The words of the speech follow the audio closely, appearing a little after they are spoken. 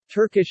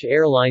Turkish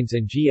Airlines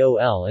and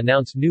GOL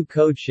announce new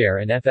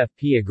codeshare and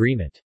FFP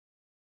agreement.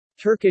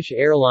 Turkish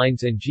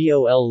Airlines and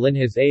GOL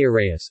Linhas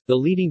Aéreas, the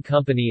leading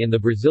company in the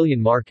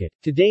Brazilian market,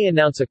 today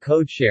announce a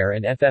codeshare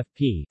and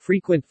FFP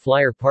frequent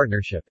flyer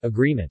partnership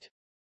agreement.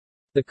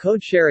 The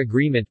codeshare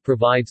agreement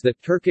provides that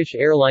Turkish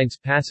Airlines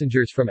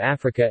passengers from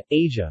Africa,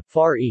 Asia,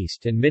 Far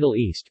East and Middle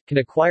East, can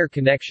acquire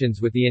connections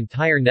with the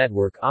entire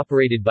network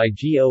operated by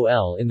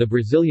GOL in the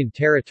Brazilian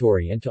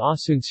territory and to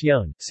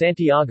Asunción,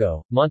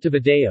 Santiago,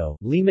 Montevideo,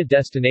 Lima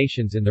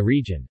destinations in the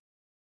region.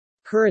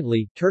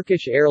 Currently,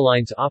 Turkish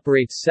Airlines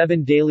operates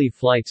 7 daily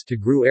flights to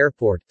GRU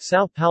Airport,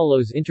 São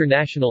Paulo's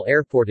international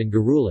airport in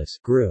Guarulhos,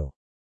 GRU.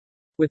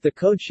 With the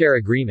codeshare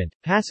agreement,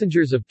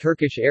 passengers of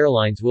Turkish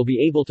Airlines will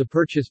be able to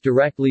purchase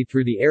directly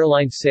through the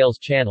airline's sales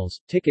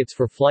channels, tickets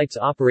for flights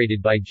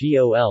operated by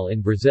GOL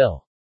in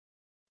Brazil.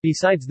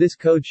 Besides this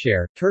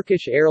codeshare,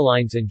 Turkish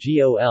Airlines and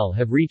GOL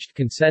have reached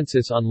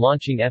consensus on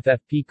launching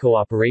FFP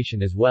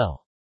cooperation as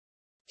well.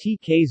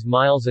 TK's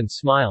Miles and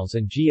Smiles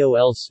and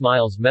GOL's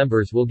Smiles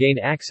members will gain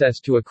access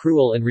to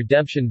accrual and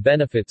redemption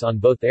benefits on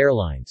both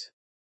airlines.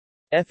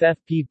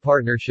 FFP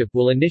partnership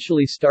will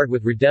initially start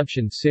with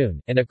redemption soon,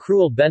 and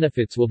accrual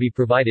benefits will be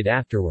provided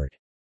afterward.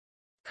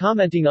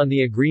 Commenting on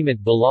the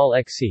agreement, Bilal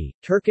Xi,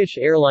 Turkish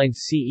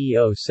Airlines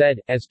CEO said,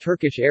 "As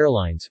Turkish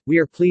Airlines, we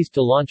are pleased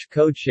to launch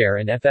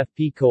codeshare and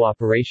FFP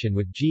cooperation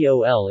with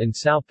GOL in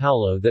São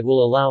Paulo that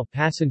will allow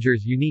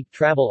passengers unique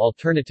travel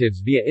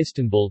alternatives via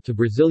Istanbul to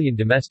Brazilian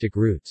domestic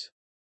routes.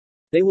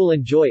 They will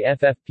enjoy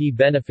FFP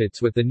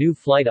benefits with the new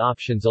flight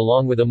options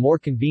along with a more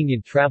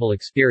convenient travel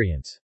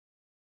experience.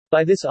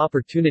 By this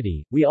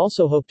opportunity, we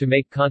also hope to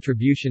make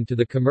contribution to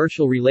the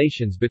commercial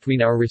relations between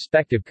our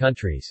respective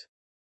countries."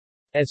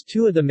 As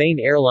two of the main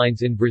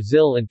airlines in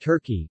Brazil and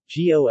Turkey,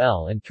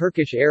 GOL and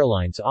Turkish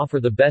Airlines offer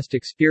the best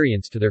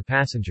experience to their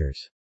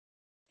passengers.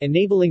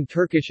 Enabling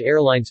Turkish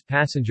Airlines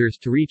passengers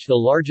to reach the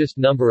largest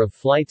number of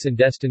flights and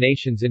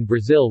destinations in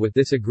Brazil with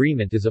this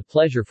agreement is a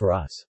pleasure for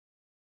us,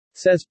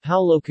 says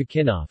Paulo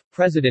Kakinoff,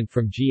 president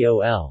from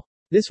GOL.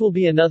 This will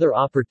be another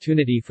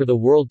opportunity for the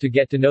world to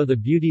get to know the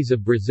beauties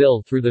of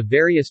Brazil through the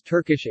various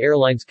Turkish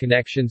Airlines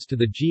connections to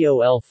the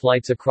GOL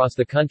flights across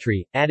the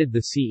country, added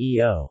the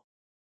CEO.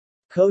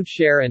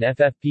 Codeshare and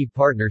FFP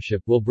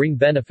partnership will bring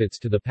benefits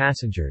to the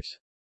passengers.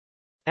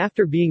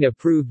 After being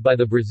approved by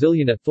the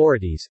Brazilian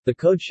authorities, the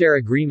codeshare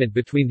agreement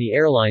between the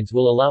airlines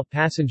will allow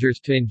passengers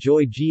to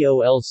enjoy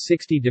GOL's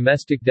 60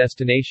 domestic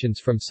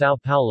destinations from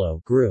São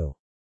Paulo, GRU.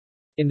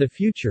 In the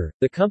future,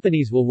 the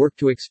companies will work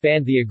to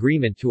expand the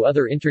agreement to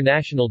other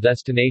international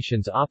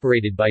destinations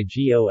operated by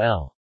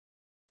GOL.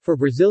 For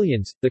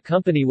Brazilians, the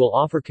company will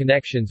offer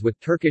connections with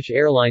Turkish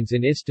Airlines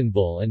in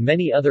Istanbul and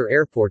many other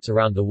airports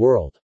around the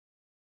world.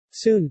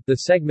 Soon, the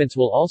segments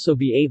will also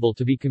be able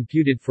to be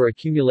computed for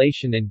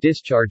accumulation and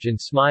discharge in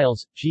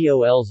Smiles,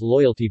 GOL's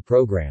loyalty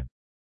program.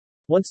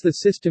 Once the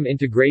system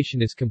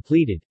integration is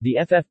completed, the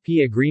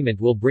FFP agreement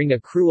will bring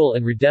accrual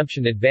and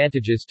redemption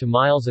advantages to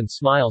Miles and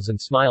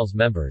Smiles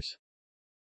members.